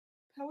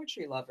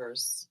Poetry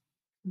lovers,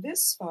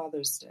 this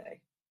Father's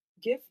Day,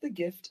 give the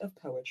gift of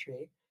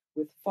poetry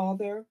with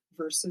Father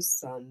versus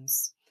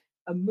Sons,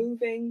 a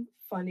moving,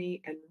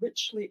 funny, and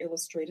richly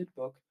illustrated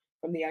book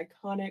from the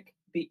iconic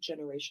Beat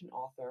Generation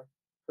author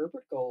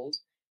Herbert Gold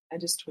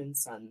and his twin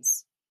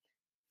sons.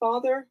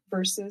 Father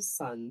versus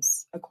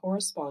Sons, a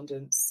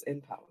correspondence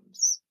in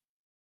poems.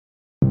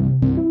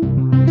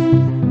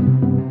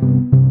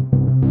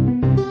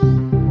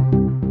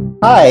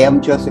 Hi,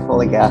 I'm Joseph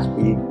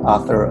Olegaspi,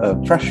 author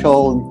of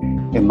Threshold,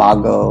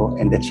 Imago,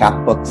 and the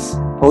Chapbooks,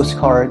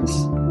 Postcards,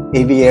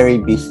 Aviary,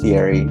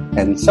 Bestiary,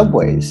 and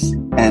Subways,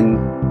 and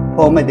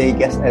Poem a Day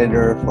guest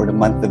editor for the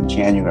month of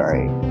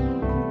January.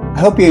 I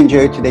hope you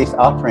enjoyed today's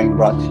offering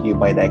brought to you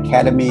by the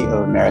Academy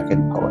of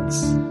American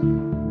Poets.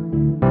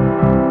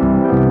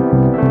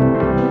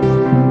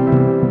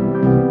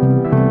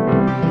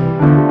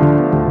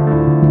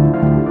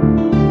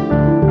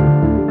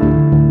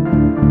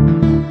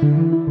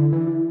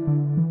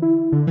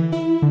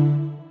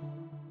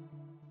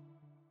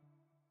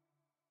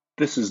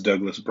 This is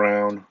Douglas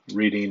Brown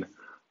reading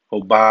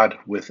Obad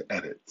with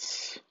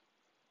Edits.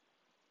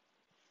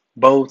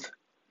 Both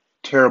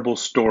terrible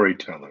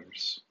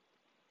storytellers.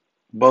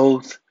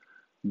 Both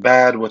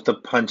bad with a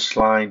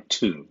punchline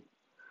too.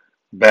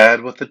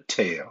 Bad with a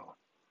tale.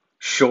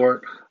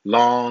 Short,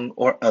 long,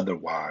 or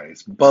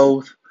otherwise.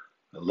 Both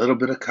a little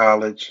bit of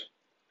college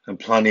and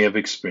plenty of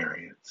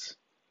experience.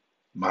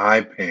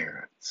 My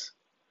parents.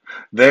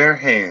 Their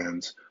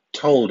hands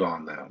told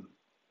on them.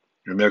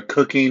 And their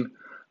cooking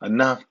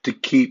enough to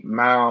keep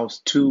mouths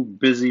too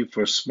busy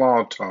for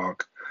small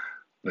talk,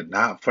 but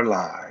not for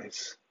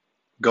lies.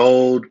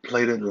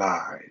 Gold-plated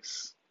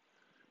lies.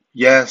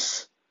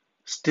 Yes,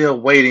 still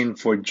waiting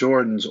for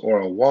Jordans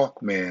or a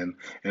Walkman,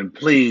 and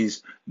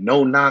please,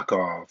 no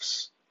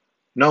knockoffs.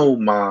 No,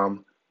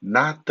 Mom,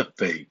 not the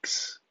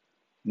fakes.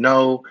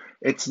 No,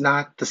 it's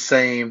not the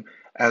same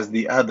as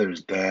the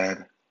others,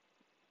 Dad.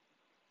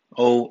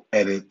 Oh,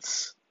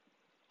 edits.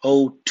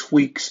 Oh,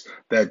 tweaks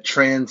that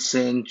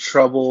transcend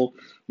trouble.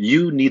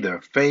 You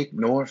neither fake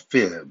nor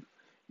fib,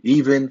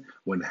 even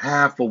when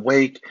half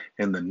awake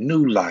in the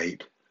new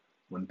light,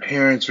 when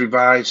parents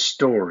revise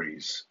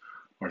stories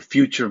or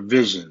future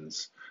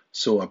visions,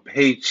 so a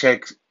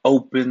paycheck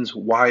opens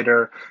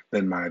wider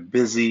than my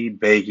busy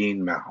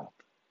begging mouth.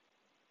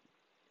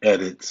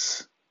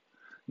 Edits,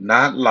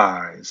 not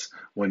lies,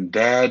 when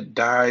Dad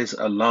dies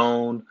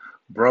alone,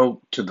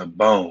 broke to the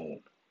bone.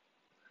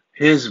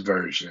 His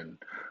version,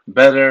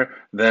 better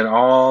than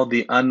all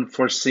the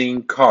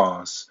unforeseen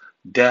costs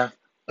death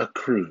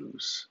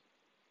accrues.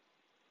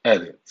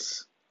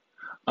 Edits.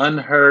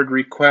 Unheard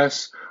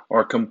requests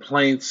or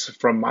complaints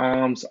from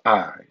Mom's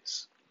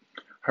eyes.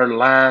 Her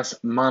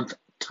last month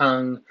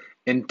tongue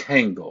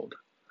entangled,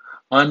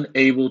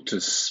 unable to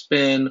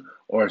spin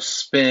or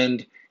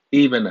spend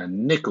even a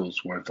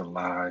nickel's worth of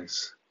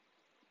lies.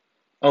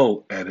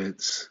 Oh,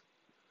 edits.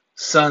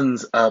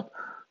 Sun's up,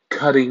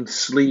 cutting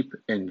sleep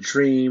and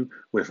dream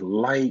with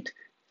light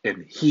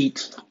and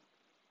heat,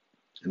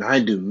 and I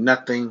do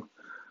nothing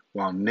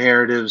while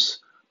narratives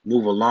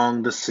move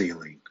along the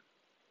ceiling.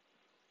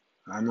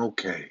 I'm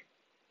okay.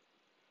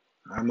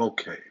 I'm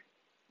okay.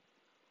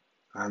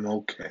 I'm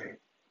okay.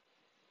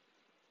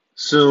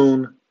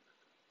 Soon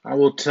I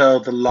will tell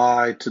the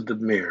lie to the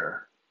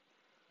mirror,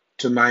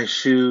 to my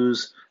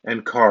shoes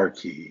and car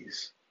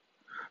keys,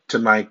 to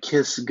my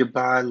kiss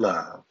goodbye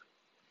love,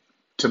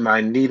 to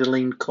my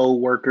needling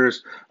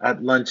co-workers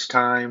at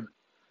lunchtime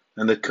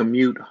and the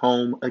commute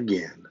home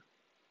again.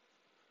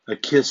 A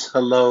kiss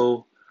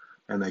hello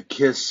and a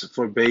kiss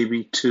for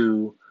baby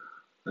too,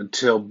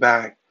 until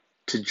back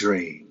to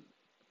dream,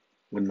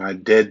 when my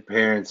dead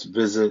parents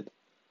visit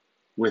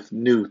with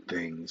new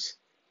things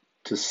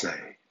to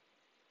say.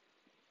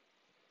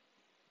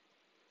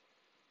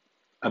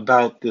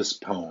 About this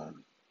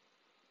poem.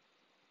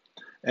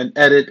 An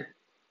edit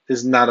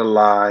is not a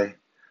lie,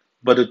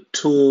 but a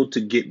tool to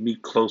get me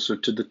closer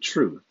to the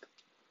truth,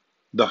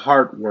 the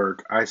heart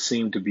work I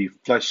seem to be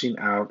fleshing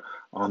out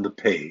on the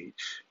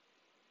page.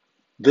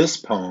 This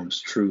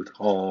poem's truth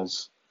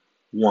holds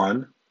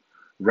 1.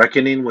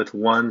 Reckoning with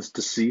one's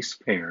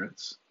deceased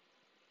parents,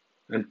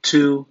 and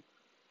 2.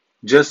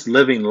 Just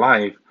living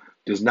life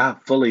does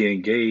not fully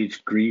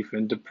engage grief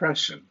and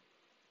depression.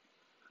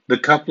 The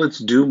couplets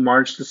do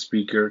march the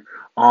speaker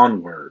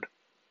onward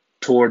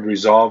toward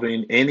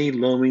resolving any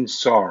looming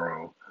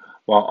sorrow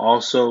while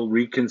also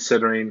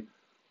reconsidering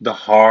the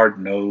hard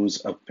nose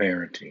of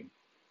parenting,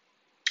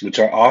 which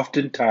are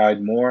often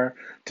tied more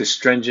to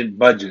stringent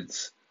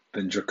budgets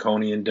than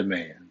draconian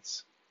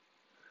demands.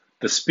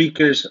 The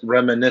speaker's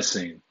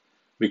reminiscing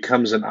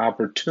becomes an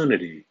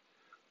opportunity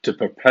to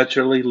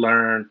perpetually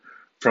learn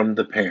from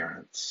the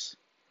parents,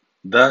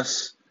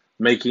 thus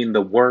making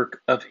the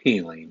work of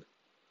healing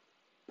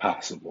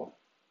possible.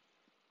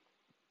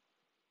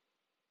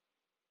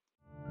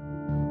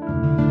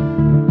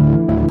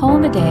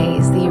 Poem a Day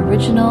is the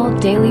original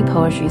daily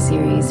poetry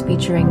series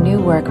featuring new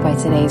work by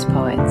today's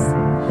poets.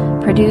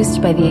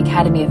 Produced by the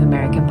Academy of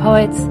American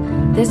Poets,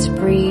 this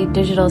free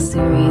digital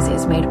series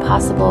is made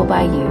possible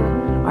by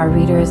you, our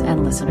readers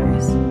and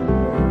listeners.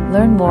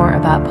 Learn more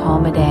about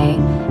Poem a Day,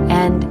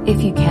 and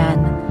if you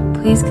can,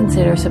 please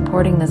consider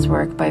supporting this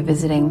work by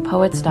visiting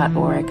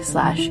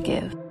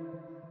poets.org/give.